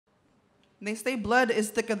They say blood is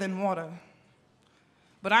thicker than water,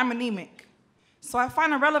 but I'm anemic. So I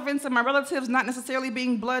find a relevance in my relatives not necessarily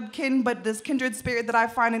being blood kin, but this kindred spirit that I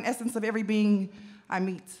find in essence of every being I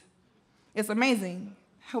meet. It's amazing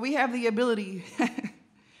how we have the ability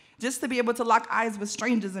just to be able to lock eyes with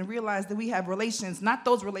strangers and realize that we have relations, not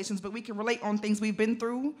those relations, but we can relate on things we've been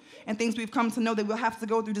through and things we've come to know that we'll have to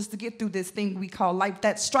go through just to get through this thing we call life.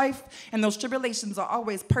 That strife and those tribulations are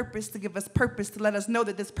always purpose to give us purpose, to let us know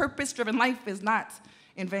that this purpose-driven life is not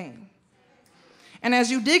in vain. And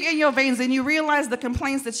as you dig in your veins and you realize the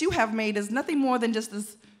complaints that you have made is nothing more than just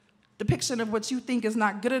this depiction of what you think is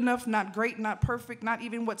not good enough, not great, not perfect, not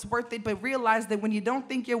even what's worth it, but realize that when you don't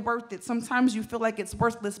think you're worth it, sometimes you feel like it's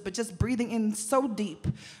worthless, but just breathing in so deep,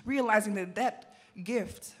 realizing that that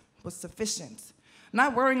gift was sufficient.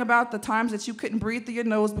 Not worrying about the times that you couldn't breathe through your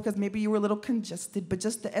nose because maybe you were a little congested, but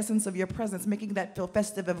just the essence of your presence, making that feel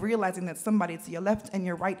festive, of realizing that somebody to your left and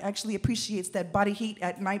your right actually appreciates that body heat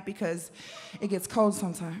at night because it gets cold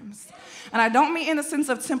sometimes. And I don't mean in the sense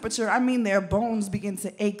of temperature, I mean their bones begin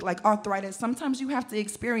to ache like arthritis. Sometimes you have to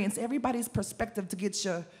experience everybody's perspective to get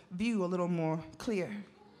your view a little more clear.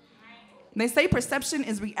 They say perception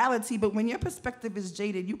is reality, but when your perspective is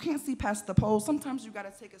jaded, you can't see past the pole. Sometimes you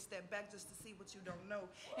gotta take a step back just to see what you don't know.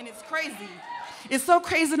 And it's crazy. It's so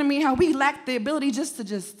crazy to me how we lack the ability just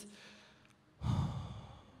to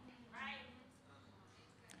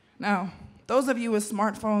Now, those of you with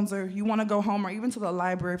smartphones or you wanna go home or even to the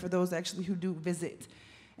library for those actually who do visit,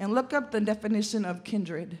 and look up the definition of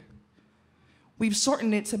kindred. We've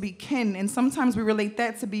shortened it to be kin, and sometimes we relate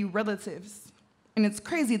that to be relatives. And it's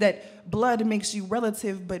crazy that blood makes you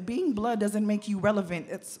relative, but being blood doesn't make you relevant.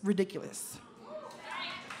 It's ridiculous.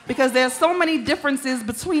 Because there's so many differences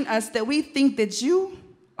between us that we think that you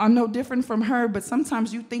are no different from her, but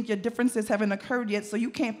sometimes you think your differences haven't occurred yet, so you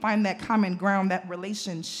can't find that common ground, that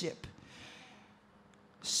relationship.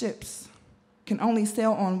 Ships can only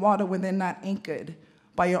sail on water when they're not anchored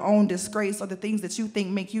by your own disgrace or the things that you think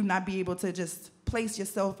make you not be able to just place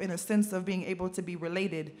yourself in a sense of being able to be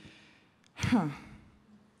related.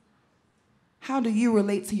 How do you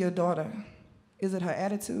relate to your daughter? Is it her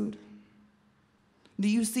attitude? Do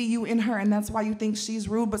you see you in her and that's why you think she's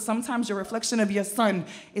rude? But sometimes your reflection of your son,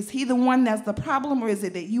 is he the one that's the problem, or is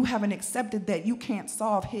it that you haven't accepted that you can't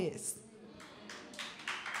solve his?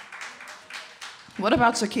 What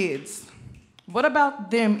about your kids? What about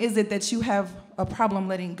them? Is it that you have a problem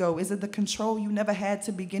letting go? Is it the control you never had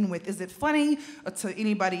to begin with? Is it funny or to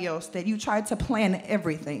anybody else that you tried to plan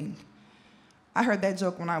everything? I heard that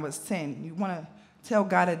joke when I was 10. You want to tell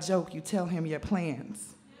God a joke, you tell him your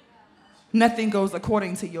plans. Nothing goes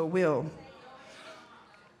according to your will.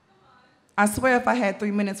 I swear if I had 3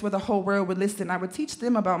 minutes where the whole world would listen, I would teach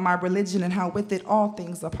them about my religion and how with it all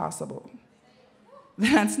things are possible.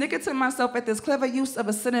 Then I'd snicker to myself at this clever use of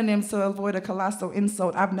a synonym to avoid a colossal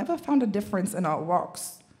insult. I've never found a difference in our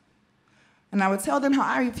walks. And I would tell them how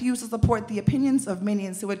I refuse to support the opinions of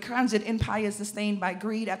minions who had conjured empires sustained by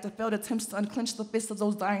greed after failed attempts to unclench the fists of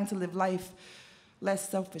those dying to live life less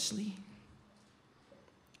selfishly.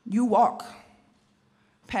 You walk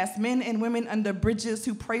past men and women under bridges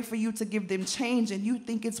who pray for you to give them change, and you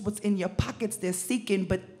think it's what's in your pockets they're seeking,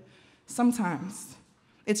 but sometimes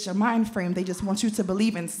it's your mind frame. They just want you to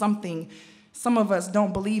believe in something. Some of us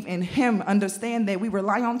don't believe in him. Understand that we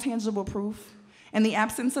rely on tangible proof. And the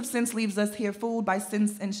absence of sense leaves us here fooled by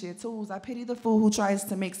sense and sheer tools. I pity the fool who tries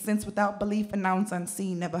to make sense without belief, announced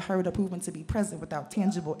unseen, never heard or proven to be present without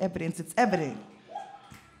tangible evidence. It's evident.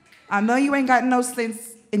 I know you ain't got no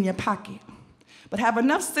sense in your pocket, but have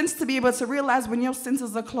enough sense to be able to realize when your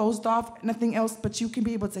senses are closed off, nothing else but you can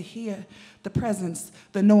be able to hear the presence,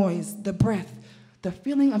 the noise, the breath, the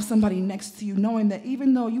feeling of somebody next to you, knowing that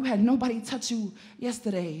even though you had nobody touch you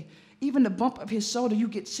yesterday, even the bump of his shoulder, you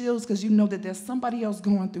get chills because you know that there's somebody else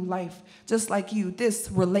going through life just like you. This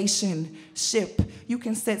relationship, you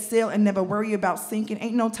can set sail and never worry about sinking.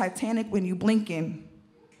 Ain't no Titanic when you blinking.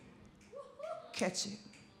 Catch it.